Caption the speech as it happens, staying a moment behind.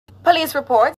Police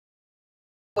report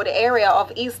the area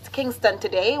of East Kingston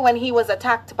today when he was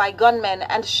attacked by gunmen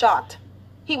and shot.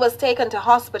 He was taken to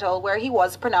hospital where he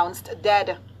was pronounced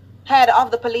dead. Head of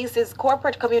the police's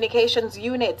Corporate Communications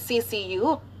Unit,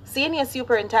 CCU, Senior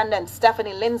Superintendent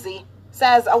Stephanie Lindsay,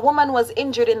 says a woman was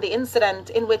injured in the incident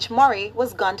in which Murray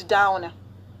was gunned down.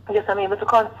 Yes, I'm able to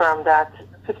confirm that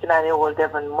 59-year-old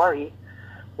Devon Murray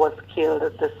was killed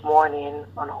this morning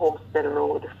on Homestead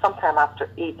Road sometime after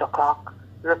 8 o'clock.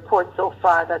 The report so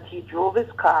far that he drove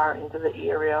his car into the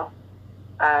area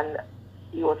and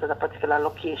he was at a particular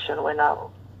location when a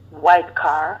white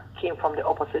car came from the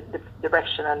opposite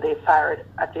direction and they fired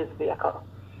at his vehicle.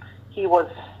 He was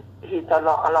hit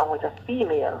along with a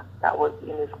female that was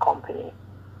in his company.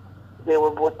 They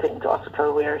were both taken to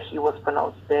hospital where he was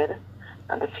pronounced dead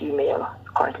and the female is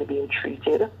currently being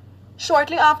treated.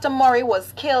 Shortly after Murray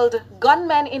was killed,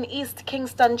 gunmen in East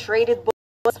Kingston traded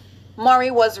bullets.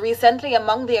 Murray was recently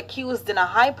among the accused in a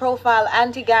high-profile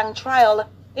anti-gang trial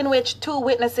in which two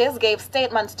witnesses gave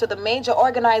statements to the major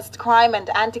organized crime and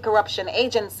anti-corruption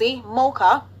agency,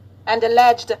 MOCA, and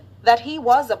alleged that he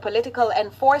was a political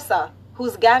enforcer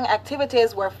whose gang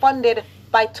activities were funded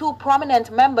by two prominent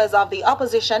members of the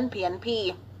opposition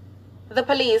PNP. The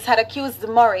police had accused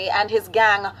Murray and his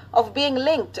gang of being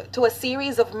linked to a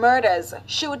series of murders,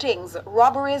 shootings,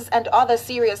 robberies, and other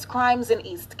serious crimes in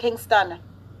East Kingston.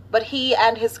 But he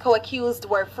and his co-accused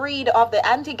were freed of the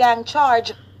anti-gang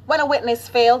charge when a witness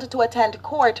failed to attend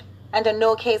court and a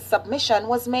no-case submission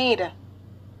was made.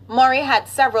 Murray had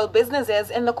several businesses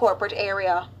in the corporate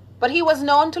area, but he was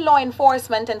known to law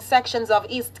enforcement and sections of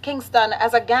East Kingston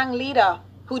as a gang leader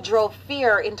who drove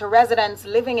fear into residents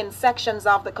living in sections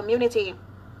of the community.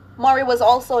 Murray was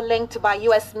also linked by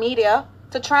U.S. media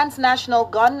to transnational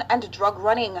gun and drug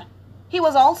running. He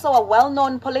was also a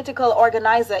well-known political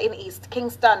organizer in East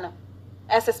Kingston.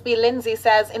 SSP Lindsay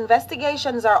says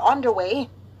investigations are underway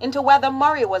into whether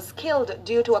Murray was killed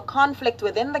due to a conflict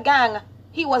within the gang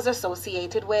he was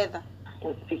associated with.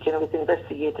 In speaking with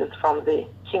investigators from the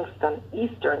Kingston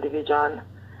Eastern Division,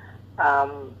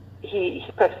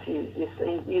 Pepsi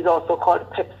he's also called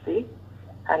Pepsi,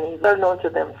 and he's well known to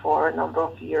them for a number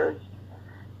of years.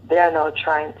 They are now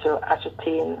trying to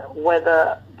ascertain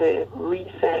whether the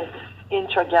recent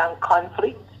intra-gang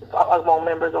conflict among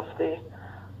members of the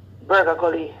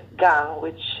Gully gang,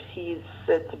 which he's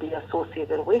said to be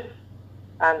associated with,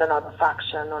 and another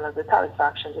faction known as the terrorist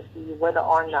faction, to see whether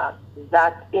or not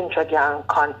that intra-gang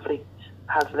conflict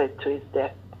has led to his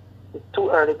death. It's too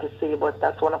early to say, but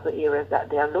that's one of the areas that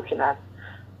they are looking at,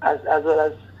 as well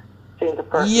as saying the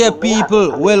person. Yeah,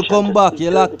 people, welcome back.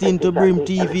 You're locked into Brim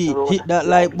TV. Hit that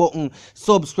like button,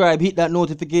 subscribe, hit that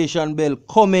notification bell,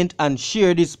 comment and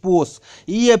share this post.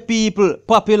 Yeah, people,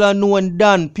 popular known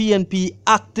Dan PNP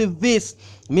activist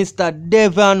Mr.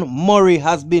 Devon Murray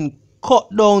has been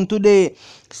cut down today.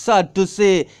 Sad to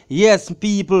say. Yes,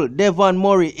 people, Devon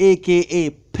Murray, aka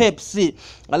Pepsi.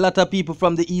 A lot of people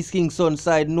from the East Kingston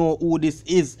side know who this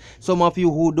is. Some of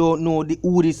you who don't know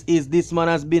who this is, this man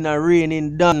has been a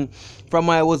reigning Don from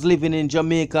when I was living in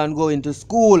Jamaica and going to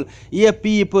school. Yeah,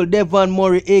 people, Devon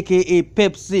Murray, aka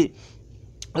Pepsi.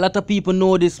 A lot of people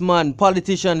know this man.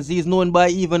 Politicians, he's known by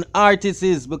even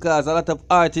artists, because a lot of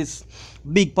artists,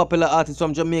 big popular artists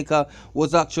from Jamaica,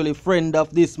 was actually friend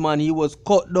of this man. He was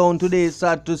cut down today,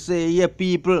 sad to say. Yeah,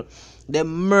 people, the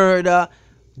murder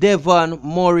Devon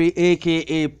Murray,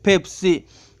 aka Pepsi.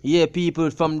 Yeah, people,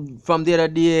 from the other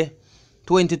day,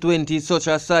 2020 is such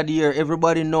a sad year.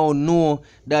 Everybody now know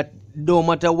that don't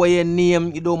matter what your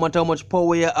name, it don't matter how much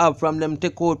power you have, from them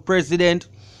take out president,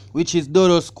 which is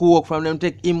Dodo Scook, from them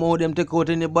take him out, them take out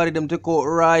anybody, them take out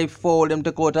rifle, them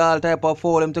take out all type of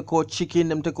fowl, them take out chicken,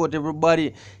 them take out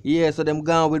everybody. Yeah, so them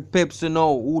gone with Pepsi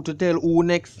now. Who to tell who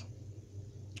next?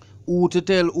 Who to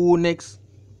tell who next?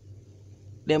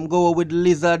 Them go with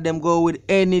lizard, them go with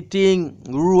anything,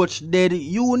 roach dead,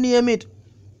 you name it.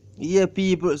 Yeah,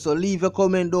 people, so leave a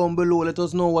comment down below, let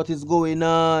us know what is going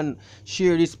on.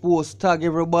 Share this post, tag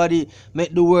everybody,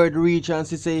 make the word reach, and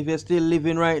say if you're still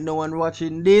living right now and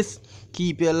watching this,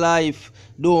 keep your life,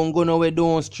 don't go nowhere,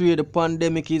 don't stray, the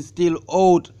pandemic is still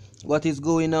out. What is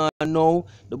going on now?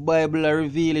 The Bible will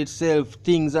reveal itself,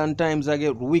 things and times are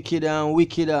get wickeder and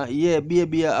wickeder. Yeah,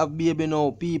 baby, I have baby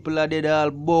now, people are dead all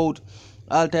about.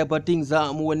 All type of things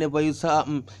happen whenever you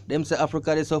happen. Them say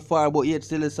Africa is so far, but yet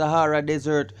still the Sahara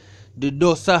desert. The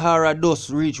dust, Sahara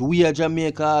dust reach. We are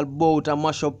Jamaica all about and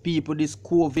mash up people. This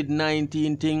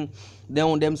COVID-19 thing.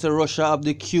 Then them say Russia have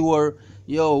the cure.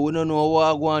 Yo, we don't know what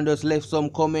I want, just left some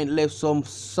comment, left some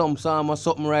psalm or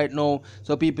something right now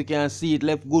so people can see it.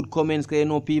 Left good comments because you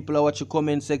know people are watching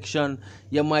comment section.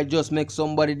 You might just make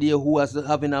somebody there who is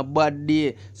having a bad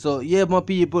day. So yeah, my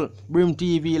people, Brim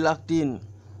TV locked in.